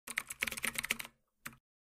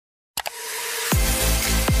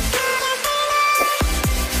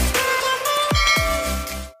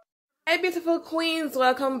Hi beautiful queens,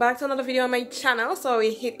 welcome back to another video on my channel. So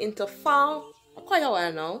we hit into fall quite a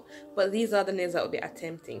while now, but these are the nails that we'll be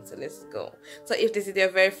attempting, so let's go. So if this is your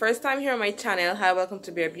very first time here on my channel, hi, welcome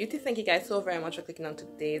to Bare Beauty. Thank you guys so very much for clicking on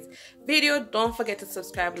today's video. Don't forget to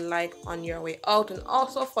subscribe, like on your way out, and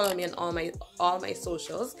also follow me on all my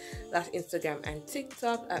socials, that's Instagram and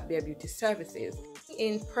TikTok at Bare Beauty Services.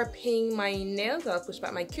 In prepping my nails, I'll push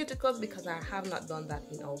back my cuticles because I have not done that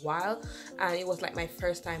in a while, and it was like my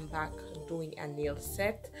first time back doing a nail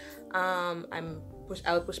set.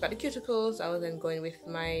 I'll push back the cuticles. I was then going with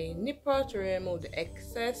my nipper to remove the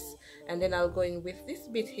excess, and then I'll go in with this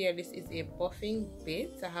bit here. This is a buffing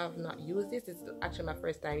bit. I have not used this. It's actually my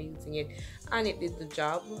first time using it, and it did the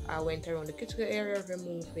job. I went around the cuticle area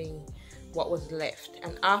removing what was left,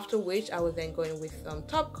 and after which I was then going with some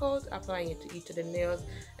top coat, applying it to each of the nails,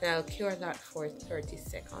 and I'll cure that for 30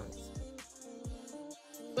 seconds.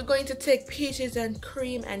 We're going to take peaches and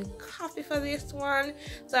cream and coffee for this one.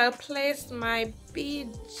 So I'll place my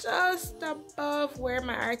bead just above where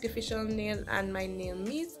my artificial nail and my nail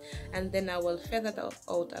meets, and then I will feather that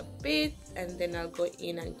out a bit, and then I'll go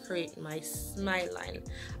in and create my smile line.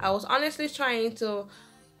 I was honestly trying to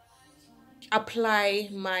apply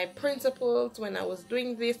my principles when I was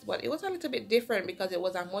doing this, but it was a little bit different because it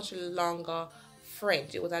was a much longer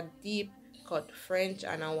French. It was a deep cut French,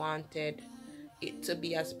 and I wanted it to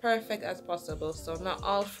be as perfect as possible. So not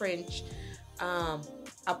all French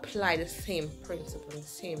apply the same principle and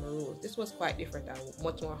same rules. This was quite different and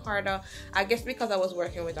much more harder, I guess, because I was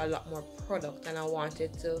working with a lot more product, and I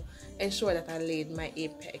wanted to ensure that I laid my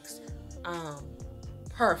apex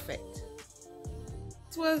perfect.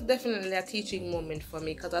 This was definitely a teaching moment for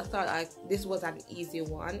me because I thought this was an easy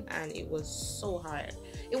one, and it was so hard.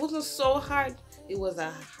 It wasn't so hard, it was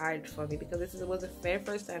hard for me because this was the very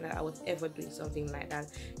first time that I was ever doing something like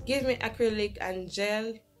that. Give me acrylic and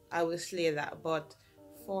gel, I will slay that, but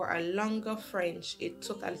for a longer French, it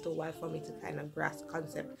took a little while for me to kind of grasp the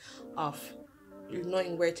concept of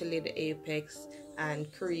knowing where to lay the apex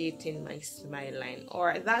and creating my smile line.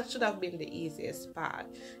 Or that should have been the easiest part.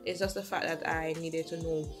 It's just the fact that I needed to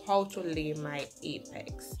know how to lay my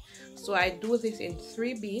apex. So I do this in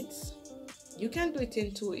 3 beads. You can do it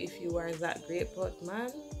in 2 if you are that great, but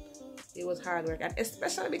man, it was hard work, and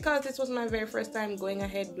especially because this was my very first time going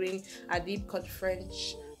ahead doing a deep cut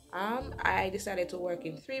French. I decided to work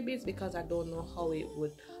in 3 beads because I don't know how it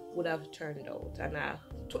would have turned out, and I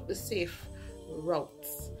took the safe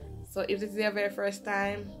routes. So if this is your very first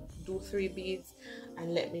time, do 3 beads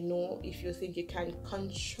and let me know if you think you can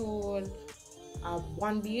control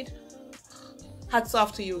 1 bead. Hats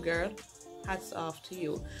off to you, girl. Hats off to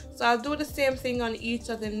you. So I'll do the same thing on each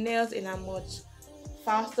of the nails in a much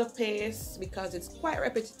faster pace because it's quite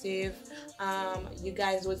repetitive. You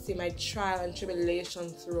guys would see my trial and tribulation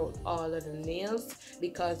throughout all of the nails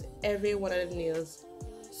because every one of the nails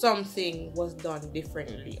something was done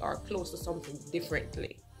differently or close to something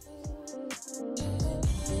differently.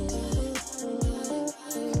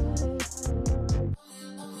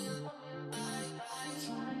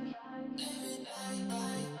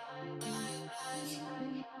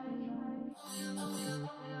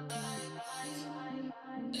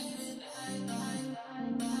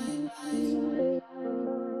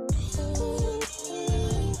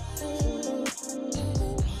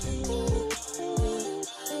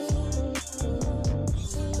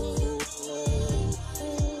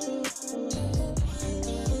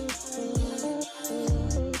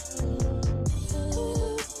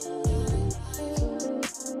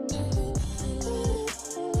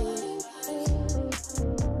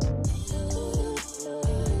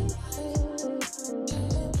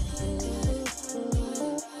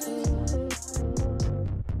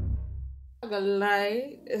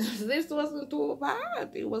 Lie, this wasn't too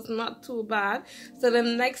bad. It was not too bad. So the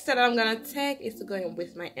next step I'm gonna take is to go in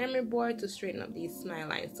with my emery board to straighten up these smile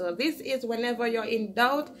lines. So this is whenever you're in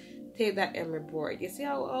doubt, take that emery board. You see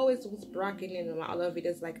how I always was bragging in my other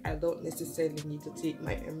videos like I don't necessarily need to take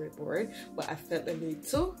my emery board, but I felt the need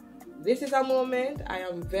to. This is a moment I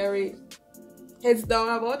am very heads down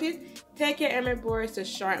about it. Take your emery boards to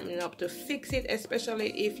sharpen it up, to fix it, especially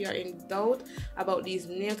if you're in doubt about these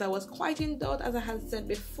nails. I was quite in doubt, as I had said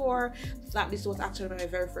before, that this was actually my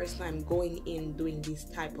very first time going in doing this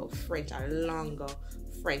type of French, a longer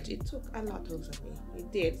French. It took a lot out of me,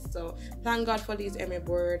 it did. So thank God for these emery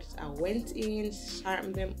boards. I went in,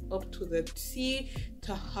 sharpened them up to the T,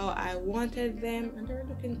 to how I wanted them, and they're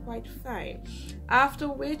looking quite fine. After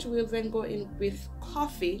which we'll then go in with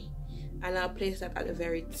coffee, and I'll place that at the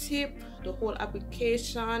very tip. The whole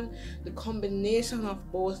application, the combination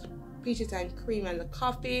of both peachy time cream and the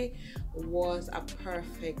coffee was a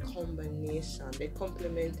perfect combination. They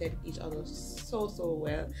complemented each other so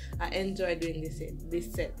well. I enjoyed doing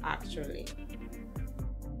this set actually.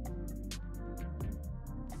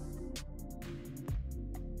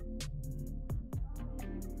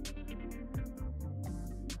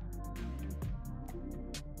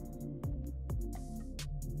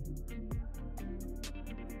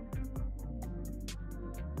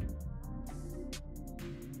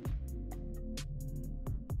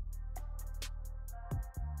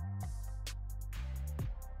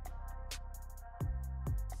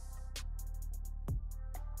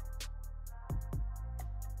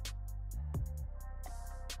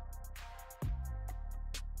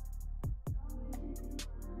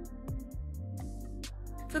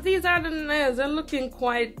 So these are the nails. They're looking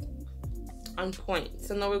quite on point.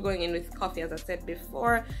 So now we're going in with coffee, as I said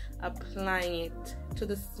before, applying it to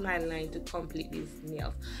the smile line to complete these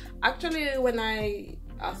nails. Actually, when I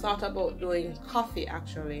thought about doing coffee,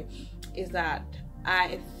 actually, is that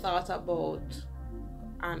I thought about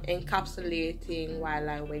encapsulating while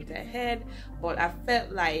I went ahead, but I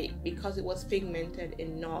felt like because it was pigmented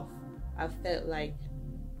enough, I felt like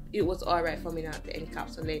it was alright for me not to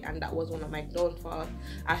encapsulate, and that was one of my downfalls.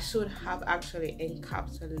 I should have actually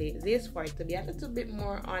encapsulated this for it to be a little bit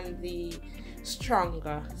more on the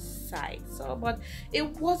stronger side. So, but it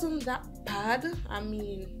wasn't that bad. I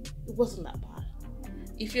mean, it wasn't that bad.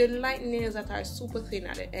 If you like nails that are super thin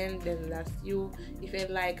at the end, then that's you. If you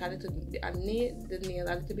like the nail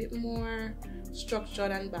a little bit more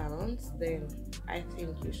structured and balanced, then I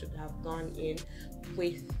think you should have gone in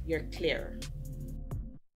with your clear.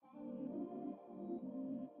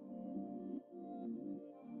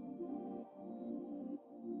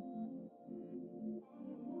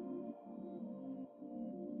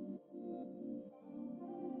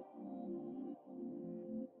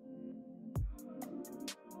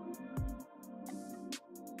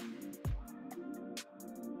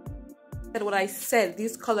 What I said,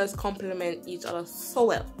 these colors complement each other so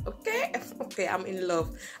well. Okay, I'm in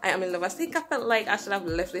love. I am in love. I think I felt like I should have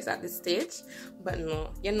left this at this stage, but no,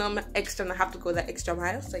 you know, I'm extra and I have to go that extra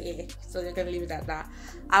mile. So yeah, so you're gonna leave it at that.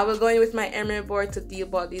 I will go in with my emery board to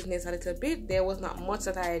debug these nails a little bit. There was not much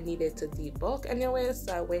that I needed to debug anyway,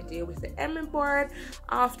 so I went in with the emery board,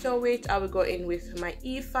 after which I will go in with my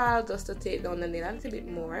e-file just to take down the nail a little bit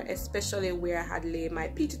more, especially where I had laid my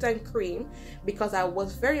peachy time cream, because I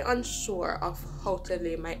was very unsure of how to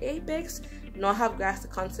lay my apex. Now I have grasped the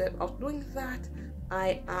concept of doing that.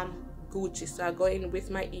 I am Gucci. So I go in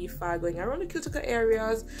with my e-file, going around the cuticle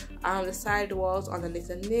areas, the side walls, underneath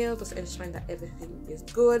the nails, just ensuring that everything is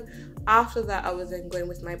good. After that, I was then going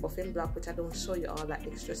with my buffing block, which I don't show you all that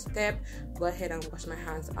extra step. Go ahead and wash my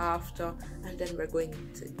hands after, and then we're going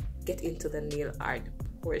to get into the nail art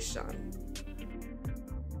portion.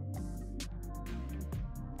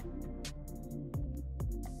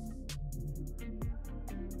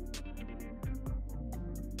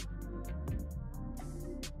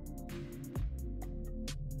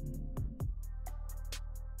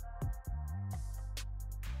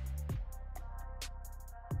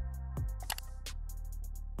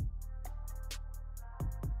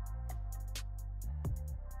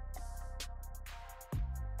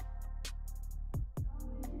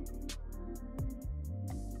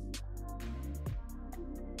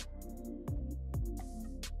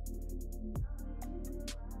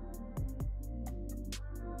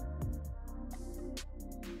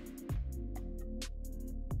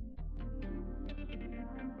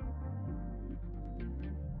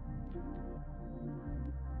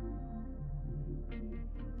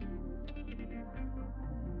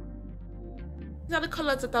 These are the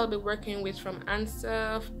colors that I'll be working with from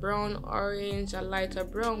Ansef: brown, orange, a lighter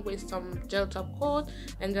brown with some gel top coat,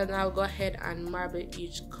 and then I'll go ahead and marble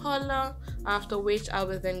each color, after which I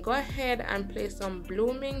will then go ahead and place some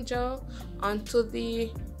blooming gel onto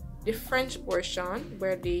the French portion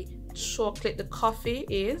where the chocolate, the coffee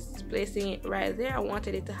is, placing it right there. I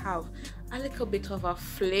wanted it to have a little bit of a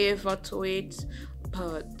flavor to it,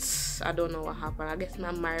 but I don't know what happened. I guess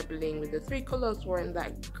my marbling with the three colors weren't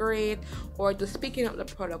that great, or just picking up the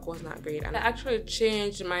product was not great, and I actually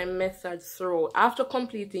changed my method through. After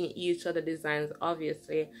completing each of the designs,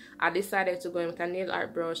 obviously I decided to go in with a nail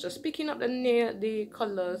art brush, just picking up the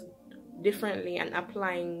colors differently and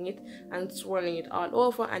applying it and swirling it all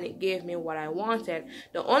over, and it gave me what I wanted.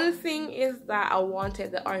 The only thing is that I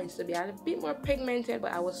wanted the orange to be a bit more pigmented,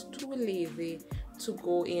 but I was too lazy to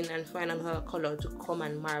go in and find another color to come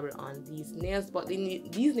and marble on these nails. But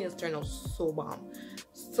these nails turned out so bomb,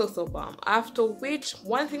 so bomb. After which,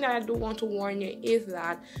 one thing that I do want to warn you is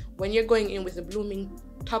that when you're going in with the blooming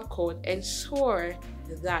top coat, ensure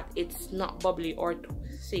that it's not bubbly or too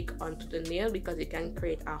thick onto the nail, because it can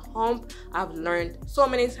create a hump. I've learned so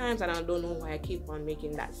many times and I don't know why I keep on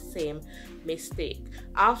making that same mistake.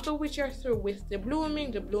 After which you're through with the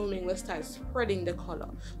blooming will start spreading the color,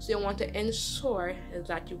 so you want to ensure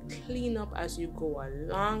that you clean up as you go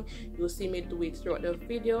along. You'll see me do it throughout the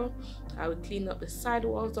video. I will clean up the side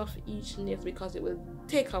walls of each nail because it will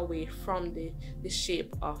take away from the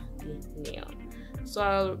shape of the nail. So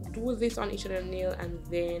I'll do this on each of the nail, and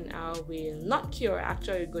then I will not cure,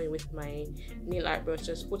 actually going with my nail art brush,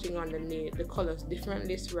 just putting on the colors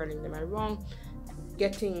differently, swirling them around,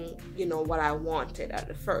 getting, you know, what I wanted at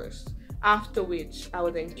the first. After which I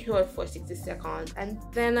will then cure for 60 seconds, and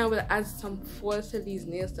then I will add some foils to these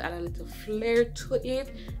nails to add a little flair to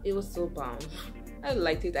it. It was so bomb. I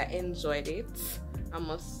liked it, I enjoyed it, I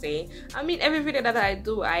must say. I mean, every video that I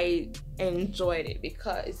do, I enjoyed it,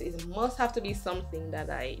 because it must have to be something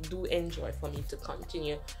that I do enjoy for me to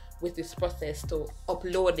continue with this process to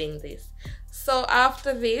uploading this. So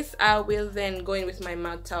after this, I will then go in with my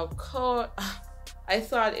matte top coat. I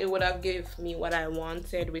thought it would have given me what I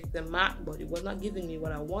wanted with the matte, but it was not giving me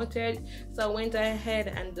what I wanted. So I went ahead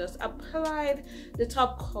and just applied the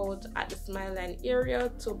top coat at the smile line area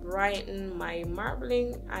to brighten my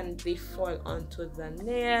marbling and the foil onto the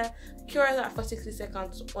nail. Cure that for 60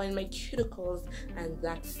 seconds on my cuticles, and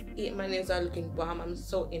that's it. My nails are looking bomb. I'm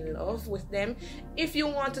so in love with them. If you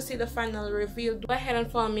want to see the final reveal, go ahead and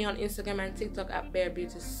follow me on Instagram and TikTok at Bare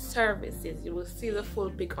Beauty Services. You will see the full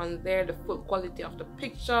pic on there, the full quality of the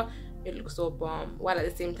picture. It looks so bomb, while at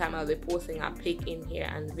the same time I'll be posting a pic in here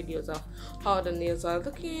and videos of how the nails are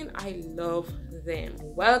looking. I love them.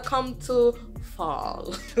 Welcome to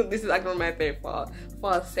fall. This is actually my favorite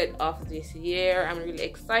fall set of this year. I'm really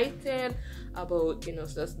excited about, you know,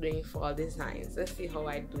 just doing fall designs. Let's see how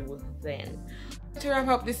I do then. To wrap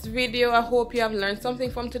up this video, I hope you have learned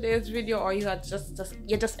something from today's video, or you have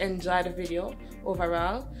just enjoyed the video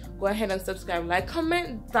overall. Go ahead and subscribe, like,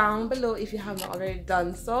 comment down below if you have not already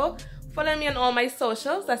done so. Follow me on all my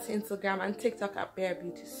socials, that's Instagram and TikTok at Bare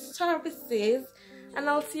Beauty Services, and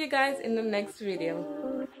I'll see you guys in the next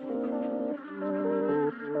video.